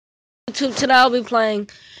Today I'll be playing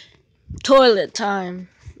Toilet Time,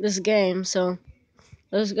 this game, so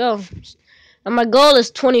let's go. And my goal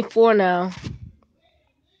is 24 now.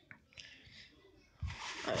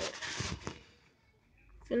 Right.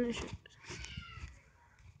 Finish it.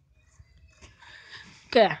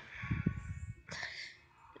 Okay.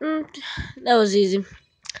 That was easy.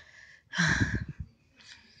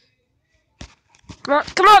 Come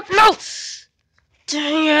on, no!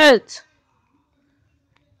 Dang it!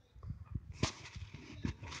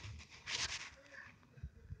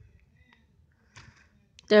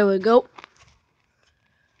 There we go.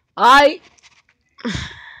 What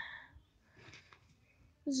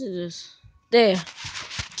is this? There.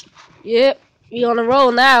 Yep, we on the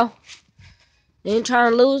roll now. Ain't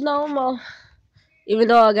trying to lose no more. Even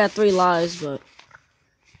though I got 3 lives, but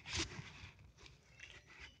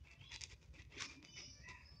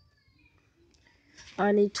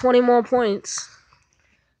I need 20 more points.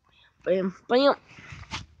 Bam, bam.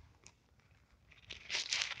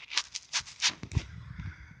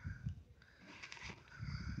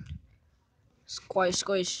 Squish,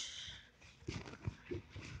 squish.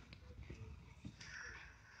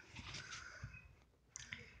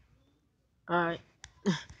 Alright.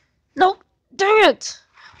 Nope. Dang it.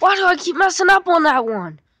 Why do I keep messing up on that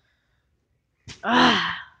one?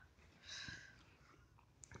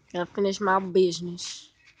 Gotta finish my business.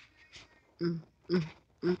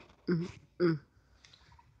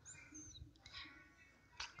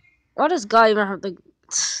 Why does God even have to...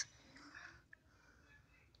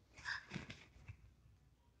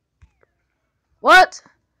 What?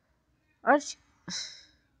 Aren't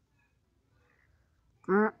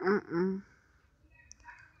you...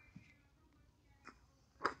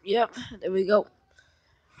 Yep, there we go.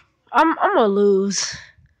 I'm gonna lose.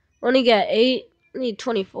 Only got 8. I need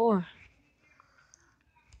 24.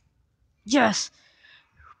 Yes.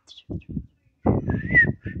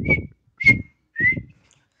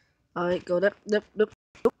 Alright, go up.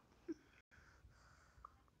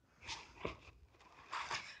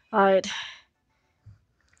 Alright.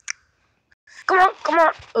 Come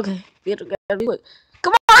on. Okay, we gotta be quick.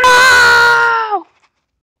 Come on! No!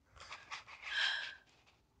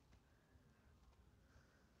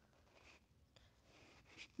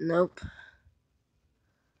 Nope.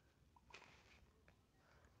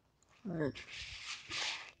 Alright.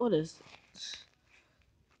 What is this?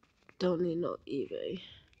 Don't need no eBay.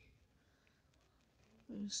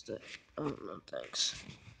 Where's that? Oh, no thanks.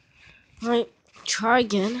 Alright, try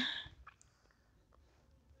again.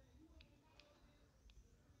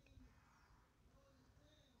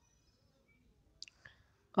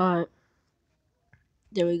 Alright.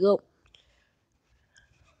 There we go.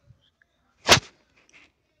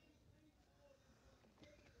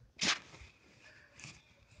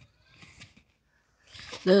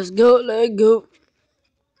 Let's go. There we go.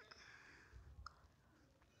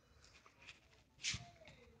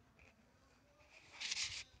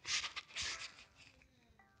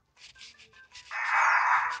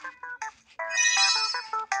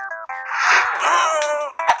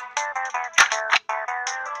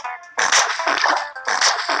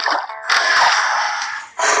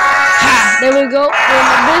 Doing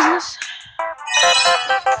my business.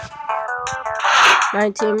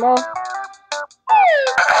 19 more.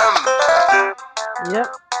 Yep.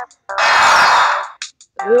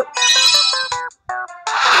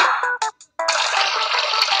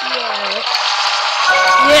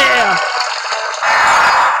 Yeah.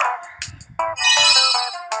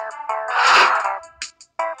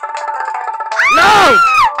 No!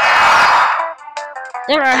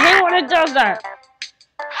 Dang, I hate when it does that.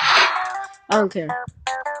 I don't care.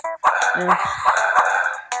 Yeah.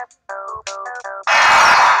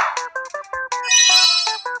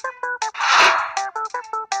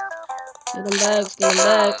 Get him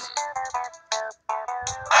back.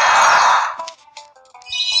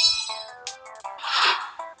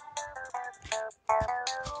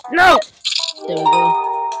 No! There we go.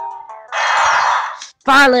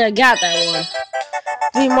 Finally, I got that one.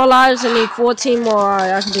 3 more lives, I need 14 more.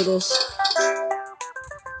 Alright, I can do this.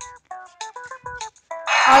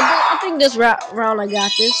 I think this round I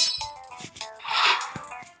got this.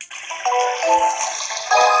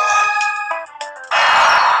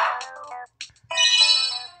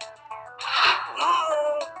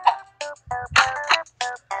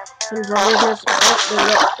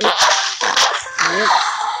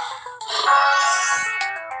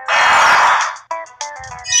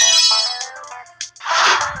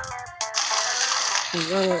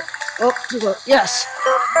 Oh, yes.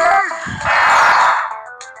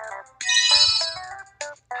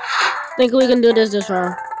 Think we can do this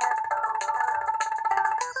round.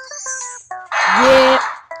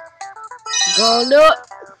 Don't do it.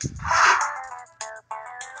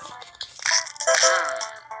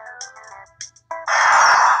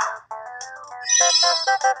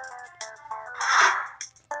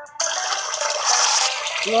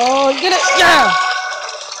 Oh, get it. Yeah.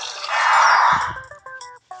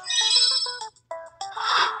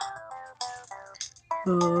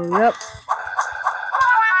 Oh, yep.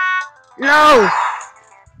 No.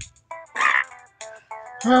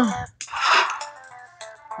 Huh.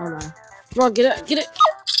 Oh my. Come on, get it. Get it.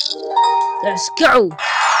 Let's go.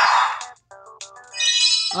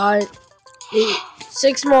 Alright.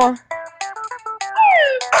 6 more.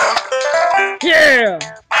 Yeah.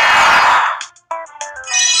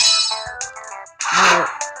 Alright.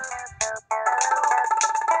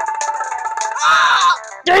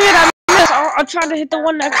 Dang it, I missed. I'm trying to hit the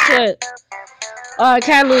one next to it. Alright,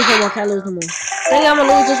 can't lose no more. Can't lose no more. Dang it, I'm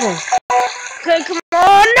gonna lose this one. Okay, come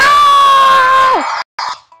on. No!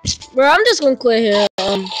 Bro, I'm just gonna quit here.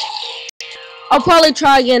 I'll probably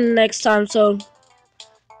try again next time, so.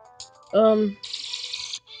 I'm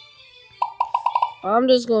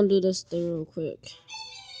just gonna do this thing real quick.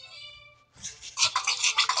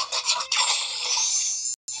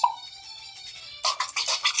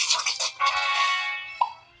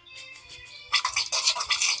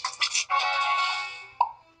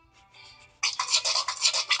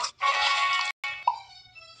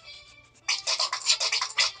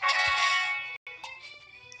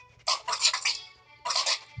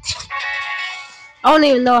 I don't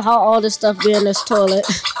even know how all this stuff be in this toilet.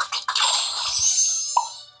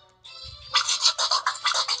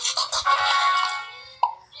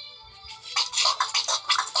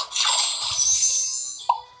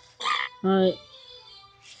 Alright.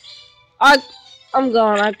 I'm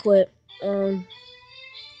gone. I quit.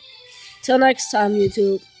 Till next time,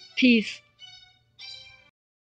 YouTube. Peace.